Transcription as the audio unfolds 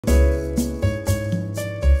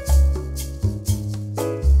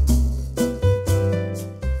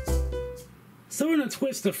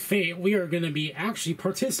twist of fate, we are going to be actually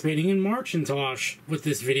participating in Marcintosh with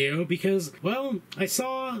this video because, well, I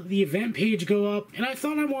saw the event page go up and I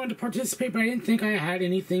thought I wanted to participate, but I didn't think I had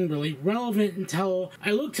anything really relevant until I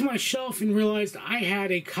looked to my shelf and realized I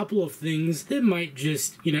had a couple of things that might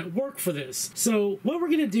just, work for this. So what we're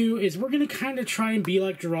going to do is we're going to kind of try and be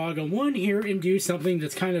like Draga 1 here and do something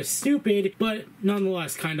that's kind of stupid, but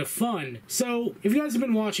nonetheless kind of fun. So if you guys have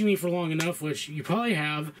been watching me for long enough, which you probably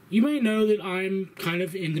have, you may know that I'm kind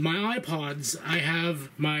of into my iPods. I have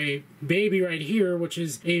my baby right here, which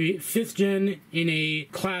is a 5th gen in a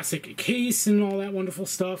classic case and all that wonderful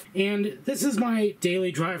stuff. And this is my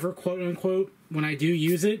daily driver, quote unquote, when I do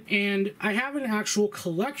use it. And I have an actual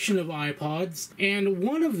collection of iPods, and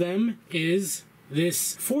one of them is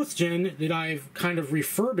this 4th gen that I've kind of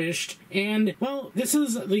refurbished. And, well, this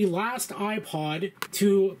is the last iPod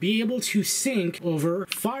to be able to sync over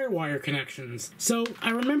FireWire connections. So I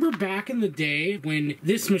remember back in the day when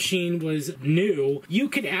this machine was new, you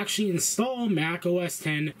could actually install Mac OS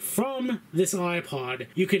X from this iPod.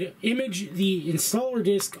 You could image the installer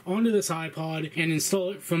disk onto this iPod and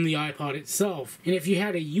install it from the iPod itself. And if you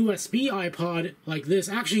had a USB iPod like this,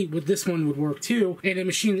 actually with this one would work too, and a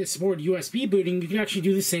machine that supported USB booting, you can actually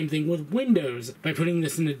do the same thing with Windows by putting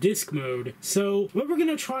this into disk mode. So what we're going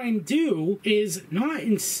to try and do is not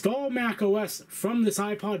install Mac OS from this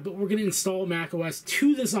iPod, but we're going to install Mac OS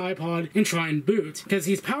to this iPod and try and boot, because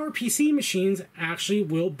these PowerPC machines actually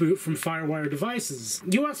will boot from FireWire devices.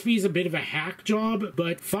 USB is a bit of a hack job,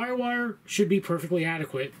 but FireWire should be perfectly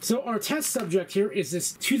adequate. So our test subject here is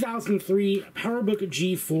this 2003 PowerBook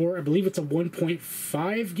G4. I believe it's a 1.5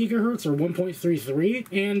 gigahertz or 1.33,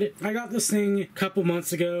 and I got this thing couple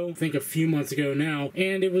months ago, I think a few months ago now,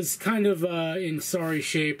 and it was kind of in sorry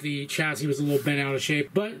shape. The chassis was a little bent out of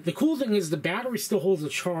shape, but the cool thing is the battery still holds a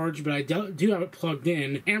charge, but I do have it plugged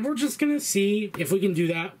in, and we're just gonna see if we can do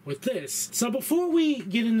that with this. So before we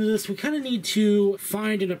get into this, we kind of need to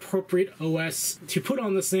find an appropriate OS to put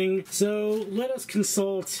on this thing, so let us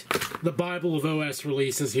consult the Bible of OS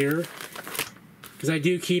releases here, because I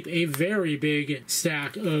do keep a very big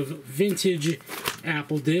stack of vintage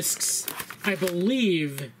Apple discs. I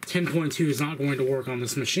believe 10.2 is not going to work on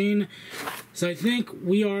this machine, so I think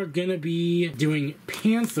we are going to be doing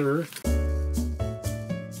Panther.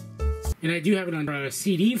 And I do have it on a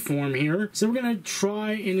CD form here, so we're going to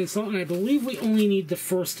try and install it, and I believe we only need the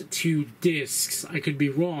first 2 discs. I could be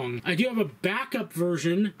wrong. I do have a backup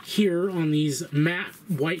version here on these matte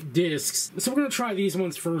white discs, so we're going to try these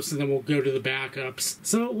ones first, and then we'll go to the backups.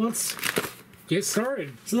 So let's get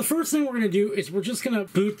started. So the first thing we're going to do is we're just going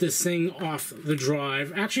to boot this thing off the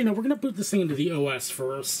drive. Actually, no, we're going to boot this thing into the OS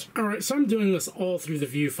first. Alright, so I'm doing this all through the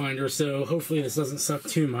viewfinder, so hopefully this doesn't suck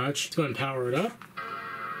too much. Let's go ahead and power it up.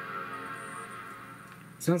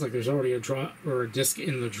 Sounds like there's already a disk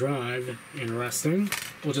in the drive. Interesting.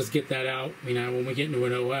 We'll just get that out, when we get into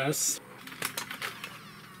an OS.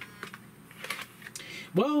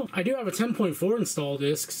 Well, I do have a 10.4 install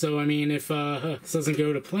disk, so I mean, if this doesn't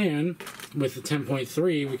go to plan with the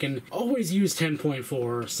 10.3, we can always use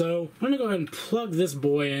 10.4. So I'm going to go ahead and plug this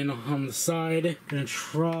boy in on the side. I'm going to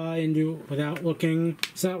try and do it without looking.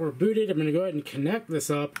 So now we're booted. I'm going to go ahead and connect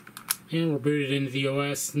this up. And we're booted into the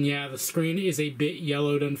OS, and yeah, the screen is a bit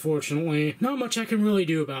yellowed, unfortunately. Not much I can really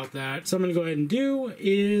do about that. So I'm going to go ahead and do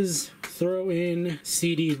is throw in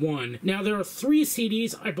CD1. Now, there are 3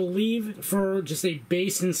 CDs, I believe, for just a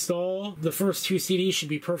base install. The first 2 CDs should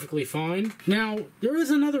be perfectly fine. Now, there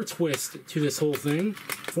is another twist to this whole thing.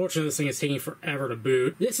 Fortunately, this thing is taking forever to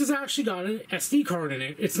boot. This has actually got an SD card in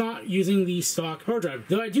it. It's not using the stock hard drive.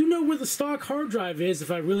 Though I do know where the stock hard drive is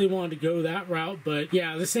if I really wanted to go that route, but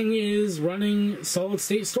yeah, this thing is running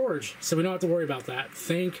solid-state storage, so we don't have to worry about that.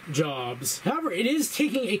 Thank Jobs. However, it is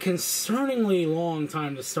taking a concerningly long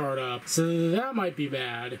time to start up, so that might be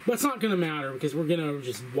bad. But it's not going to matter, because we're going to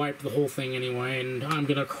just wipe the whole thing anyway, and I'm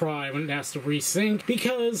going to cry when it has to resync,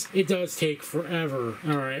 because it does take forever.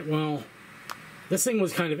 Alright, well, this thing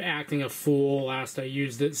was kind of acting a fool last I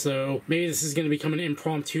used it, so maybe this is going to become an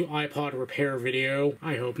impromptu iPod repair video.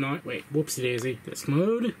 I hope not. Wait, whoopsie daisy. Disk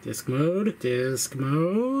mode, disk mode, disk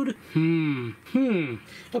mode.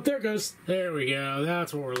 Oh, there it goes. There we go.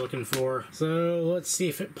 That's what we're looking for. So let's see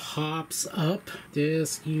if it pops up.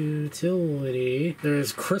 Disk utility.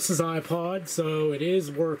 There's Chris's iPod, so it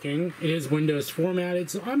is working. It is Windows formatted,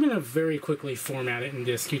 so I'm going to very quickly format it in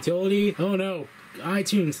disk utility. Oh no.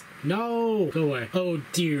 iTunes, no, go away. Oh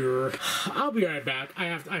dear. I'll be right back.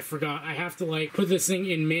 I forgot. I have to like put this thing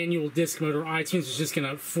in manual disk mode, or iTunes is just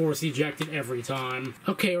gonna force eject it every time.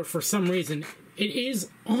 Okay, or for some reason it is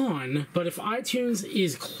on, but if iTunes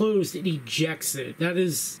is closed, it ejects it. That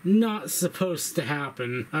is not supposed to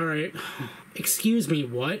happen. Alright. Excuse me,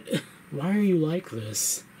 what? Why are you like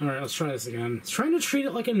this? Alright, let's try this again. It's trying to treat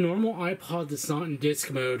it like a normal iPod that's not in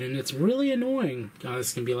disc mode, and it's really annoying. God,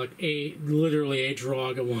 this can be like literally a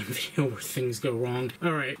Draw Go On video where things go wrong.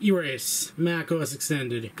 Alright, erase. Mac OS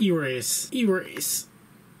Extended. Erase. Erase.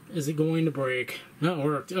 Is it going to break? No, it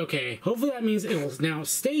worked. Okay. Hopefully that means it'll now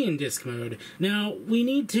stay in disk mode. Now, we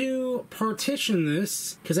need to partition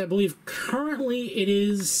this, because I believe currently it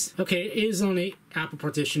is... Okay, it is on a Apple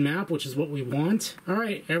partition map, which is what we want.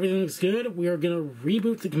 Alright, everything looks good. We are going to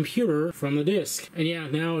reboot the computer from the disk. And yeah,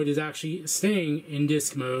 now it is actually staying in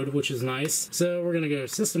disk mode, which is nice. So we're going to go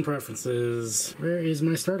System Preferences. Where is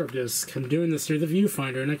my startup disk? I'm doing this through the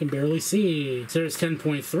viewfinder and I can barely see. So there's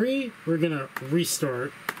 10.3. We're going to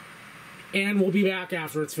restart. And we'll be back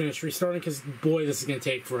after it's finished restarting, because boy, this is going to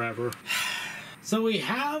take forever. So we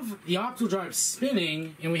have the optical drive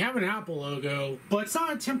spinning, and we have an Apple logo, but it's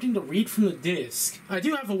not attempting to read from the disk. I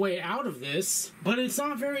do have a way out of this, but it's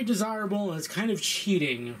not very desirable, and it's kind of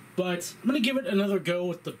cheating. But I'm going to give it another go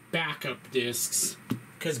with the backup disks.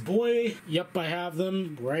 Because boy, yep, I have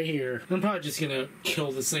them right here. I'm probably just gonna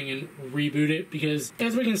kill this thing and reboot it, because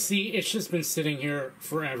as we can see, it's just been sitting here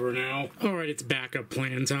forever now. Alright, it's backup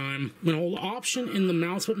plan time. I'm gonna hold Option in the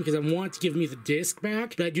mouse button because I want it to give me the disk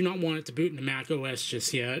back, but I do not want it to boot into Mac OS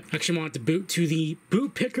just yet. I actually want it to boot to the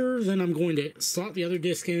boot picker, then I'm going to slot the other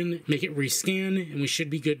disk in, make it rescan, and we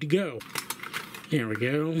should be good to go. There we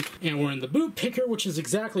go. And we're in the boot picker, which is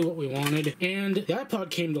exactly what we wanted. And the iPod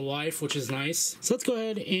came to life, which is nice. So let's go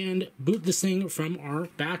ahead and boot this thing from our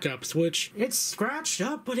backups, which it's scratched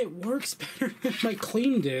up, but it works better than my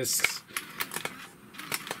clean disks.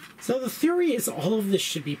 So the theory is all of this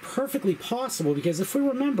should be perfectly possible, because if we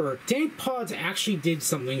remember, DankPods actually did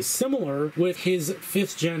something similar with his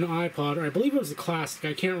 5th gen iPod, or I believe it was a classic,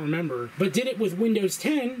 I can't remember, but did it with Windows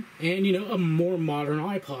 10 and, you know, a more modern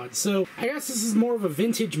iPod. So I guess this is more of a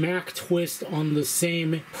vintage Mac twist on the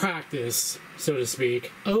same practice, so to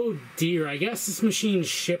speak. Oh dear, I guess this machine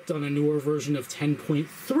shipped on a newer version of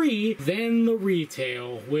 10.3 than the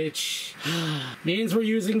retail, which means we're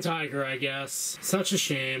using Tiger, I guess. Such a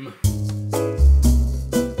shame.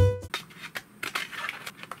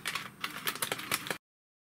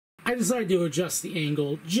 I decided to adjust the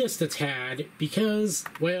angle just a tad because,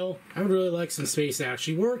 well, I would really like some space to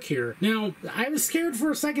actually work here. Now, I was scared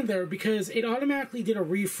for a second there because it automatically did a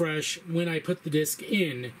refresh when I put the disk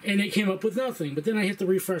in, and it came up with nothing. But then I hit the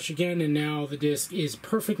refresh again, and now the disk is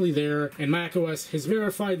perfectly there, and macOS has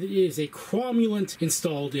verified that it is a cromulent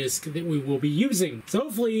install disk that we will be using. So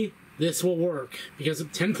hopefully this will work, because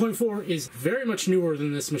 10.4 is very much newer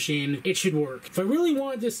than this machine. It should work. If I really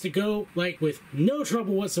wanted this to go, like, with no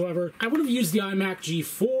trouble whatsoever, I would have used the iMac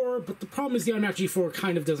G4, but the problem is the iMac G4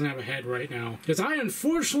 kind of doesn't have a head right now, because I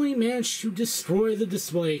unfortunately managed to destroy the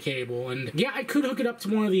display cable. And yeah, I could hook it up to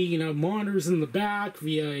one of the, you know, monitors in the back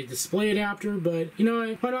via a display adapter, but, you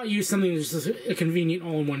know, why not use something that's just a convenient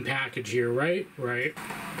all-in-one package here, right? Right.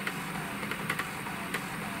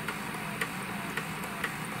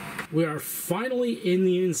 We are finally in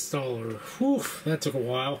the installer. Whew, that took a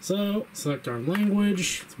while. So, select our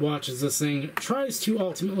language. Let's watch as this thing tries to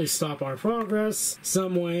ultimately stop our progress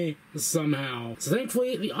some way, somehow. So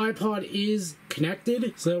thankfully, the iPod is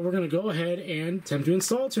connected, so we're going to go ahead and attempt to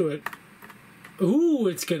install to it. Ooh,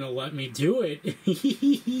 it's gonna let me do it.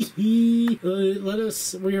 We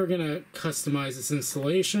are gonna customize this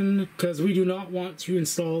installation, because we do not want to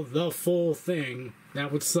install the full thing.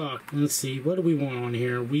 That would suck. Let's see, what do we want on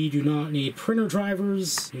here? We do not need printer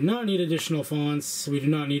drivers, do not need additional fonts, we do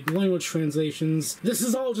not need language translations. This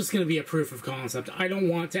is all just going to be a proof of concept. I don't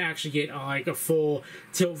want to actually get like a full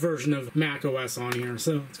tilt version of Mac OS on here.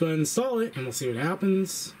 So let's go ahead and install it, and we'll see what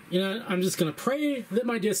happens. You know, I'm just going to pray that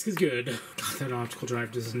my disk is good. God, that optical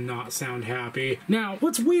drive does not sound happy. Now,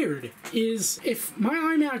 what's weird is if my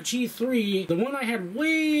iMac G3, the one I had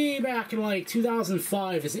way back in like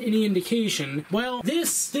 2005, is any indication, well,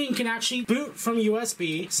 this thing can actually boot from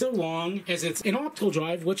USB so long as it's an optical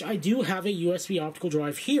drive, which I do have a USB optical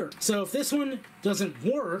drive here. So if this one doesn't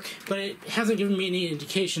work, but it hasn't given me any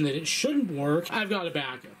indication that it shouldn't work, I've got a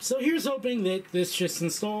backup. So here's hoping that this just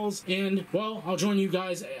installs, and, well, I'll join you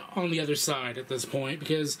guys on the other side at this point,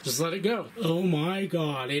 because just let it go. Oh my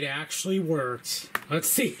god, it actually worked. Let's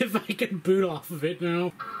see if I can boot off of it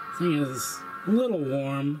now. Thing is a little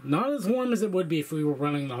warm. Not as warm as it would be if we were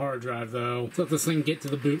running the hard drive, though. Let's let this thing get to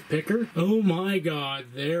the boot picker. Oh my god,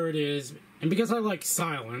 there it is. And because I like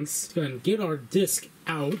silence, let's go ahead and get our disk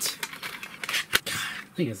out. God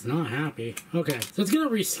I think it's not happy. Okay, so it's gonna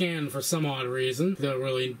rescan for some odd reason, though it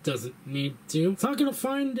really doesn't need to. It's not gonna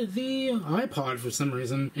find the iPod for some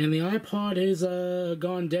reason, and the iPod is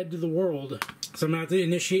gone dead to the world. So I'm gonna have to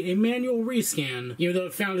initiate a manual rescan, even though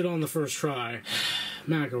it found it on the first try.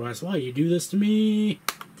 Mac OS, why you do this to me?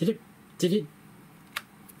 Did it?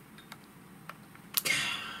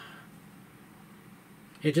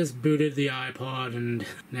 It just booted the iPod and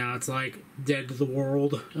now it's like dead to the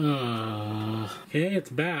world. Okay,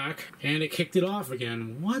 it's back. And it kicked it off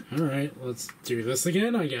again. What? Alright, let's do this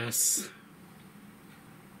again, I guess.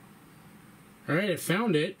 Alright, it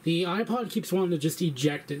found it. The iPod keeps wanting to just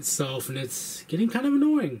eject itself and it's getting kind of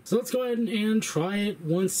annoying. So let's go ahead and try it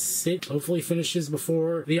once it hopefully finishes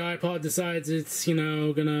before the iPod decides it's, you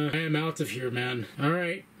know, I am out of here, man.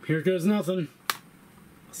 Alright, here goes nothing.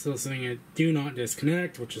 Still sitting at do not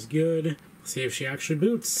disconnect, which is good. See if she actually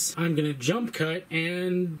boots. I'm gonna jump cut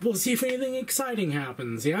and we'll see if anything exciting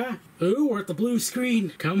happens, yeah? Ooh, we're at the blue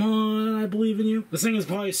screen. Come on, I believe in you. This thing is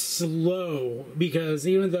probably slow because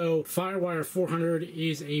even though FireWire 400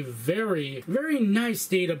 is a very, very nice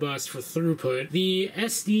data bus for throughput, the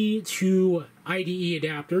SD to IDE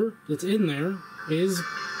adapter that's in there is...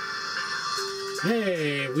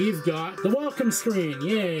 Hey, we've got the welcome screen,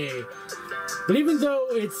 yay! But even though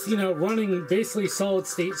it's, you know, running basically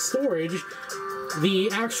solid-state storage,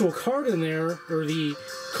 the actual card in there, or the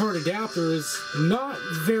card adapter, is not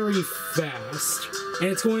very fast. And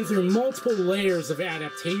it's going through multiple layers of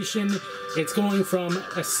adaptation. It's going from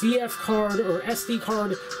a CF card or SD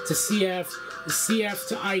card to CF, CF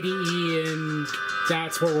to IDE, and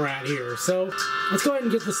that's where we're at here. So let's go ahead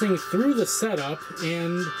and get this thing through the setup,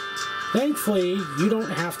 and thankfully, you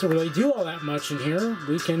don't have to really do all that much in here.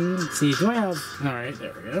 We can see, do I have... Alright,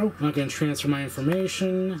 there we go. I'm not going to transfer my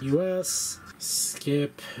information. US,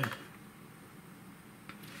 skip.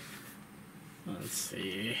 Let's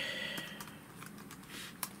see.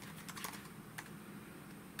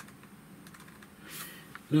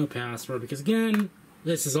 No password, because again,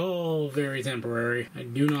 this is all very temporary. I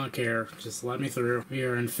do not care. Just let me through. We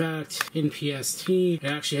are, in fact, in PST. It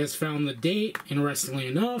actually has found the date, interestingly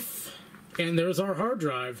enough. And there's our hard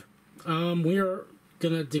drive. We are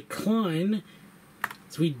gonna decline,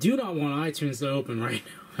 so we do not want iTunes to open right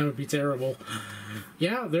now. That would be terrible.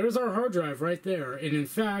 Yeah, there's our hard drive right there. And in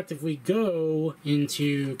fact, if we go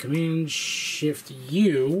into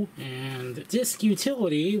Command-Shift-U and Disk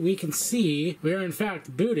Utility, we can see we are in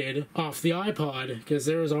fact booted off the iPod, because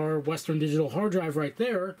there's our Western Digital hard drive right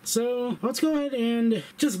there. So let's go ahead and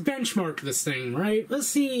just benchmark this thing, right? Let's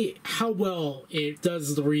see how well it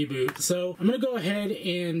does the reboot. So I'm going to go ahead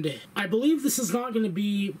and I believe this is not going to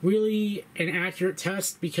be really an accurate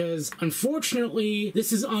test because unfortunately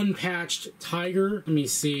this is unpatched Tiger. Let me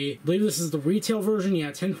see. I believe this is the retail version. Yeah,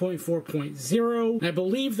 10.4.0. I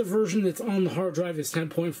believe the version that's on the hard drive is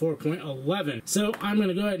 10.4.11. So I'm going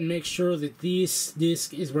to go ahead and make sure that this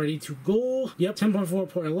disk is ready to go. Yep,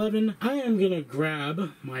 10.4.11. I am going to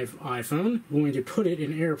grab my iPhone. I'm going to put it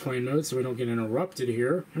in airplane mode so we don't get interrupted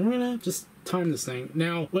here. And we're going to just time this thing.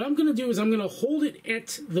 Now, what I'm going to do is I'm going to hold it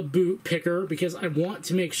at the boot picker because I want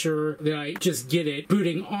to make sure that I just get it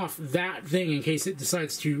booting off that thing in case it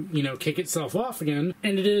decides to, you know, kick itself off again.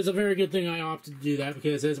 And it is a very good thing I opted to do that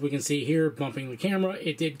because as we can see here, bumping the camera,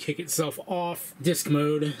 it did kick itself off disk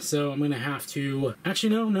mode. So I'm going to have to...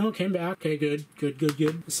 Actually, no, it came back. Okay, good.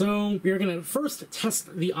 So we're going to first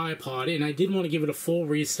test the iPod, and I did want to give it a full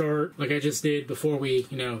restart like I just did before we,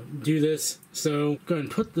 you know, do this. So go ahead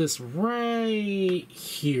and put this right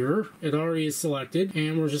here. It already is selected,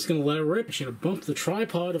 and we're just going to let it rip. I'm just going to bump the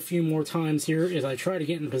tripod a few more times here as I try to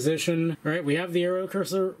get in position. All right, we have the arrow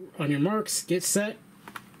cursor. On your marks, get set.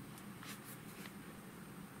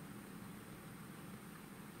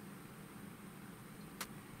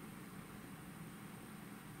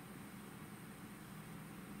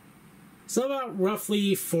 So about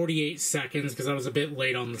roughly 48 seconds, because I was a bit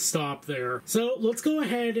late on the stop there. So let's go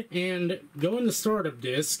ahead and go into startup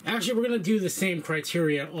disk. Actually, we're going to do the same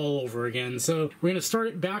criteria all over again. So we're going to start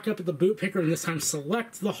it back up at the boot picker, and this time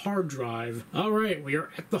select the hard drive. All right, we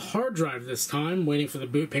are at the hard drive this time, waiting for the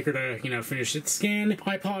boot picker to, you know, finish its scan.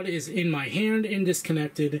 iPod is in my hand and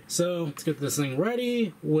disconnected. So let's get this thing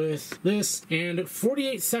ready with this. And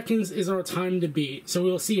 48 seconds is our time to beat. So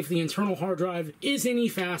we'll see if the internal hard drive is any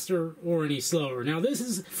faster or any slower. Now this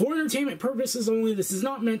is for entertainment purposes only. This is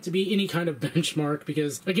not meant to be any kind of benchmark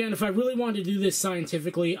because again, if I really wanted to do this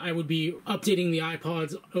scientifically, I would be updating the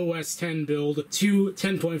iPod's OS 10 build to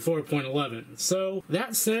 10.4.11. So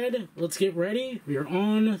that said, let's get ready. We are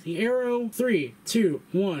on the arrow. 3, 2,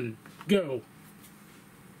 1, go.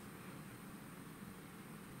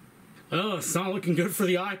 Oh, it's not looking good for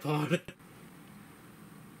the iPod.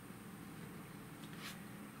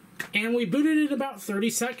 And we booted in about 30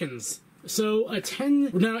 seconds. So a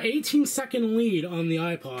 18-second lead on the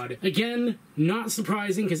iPod. Again, not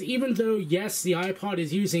surprising, because even though, yes, the iPod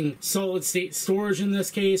is using solid-state storage in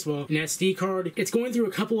this case, well, an SD card, it's going through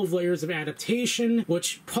a couple of layers of adaptation,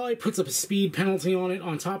 which probably puts up a speed penalty on it,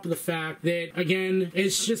 on top of the fact that, again,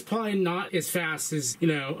 it's just probably not as fast as, you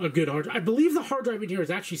know, a good hard drive. I believe the hard drive in here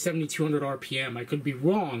is actually 7,200 RPM. I could be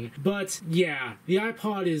wrong. But, yeah, the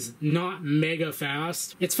iPod is not mega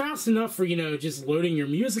fast. It's fast enough for, you know, just loading your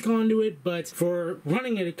music onto it, but for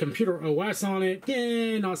running a computer OS on it,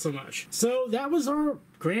 not so much. So that was our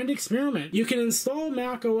grand experiment. You can install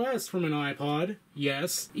Mac OS from an iPod.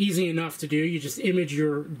 Yes, easy enough to do. You just image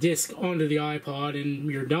your disk onto the iPod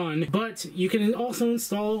and you're done. But you can also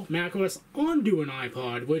install Mac OS onto an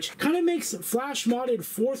iPod, which kind of makes flash modded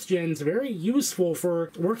 4th gens very useful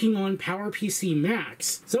for working on PowerPC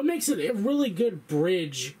Macs. So it makes it a really good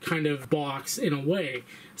bridge kind of box in a way.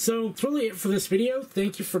 So that's really it for this video.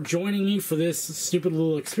 Thank you for joining me for this stupid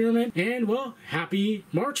little experiment. And, well, happy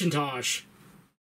Marcintosh!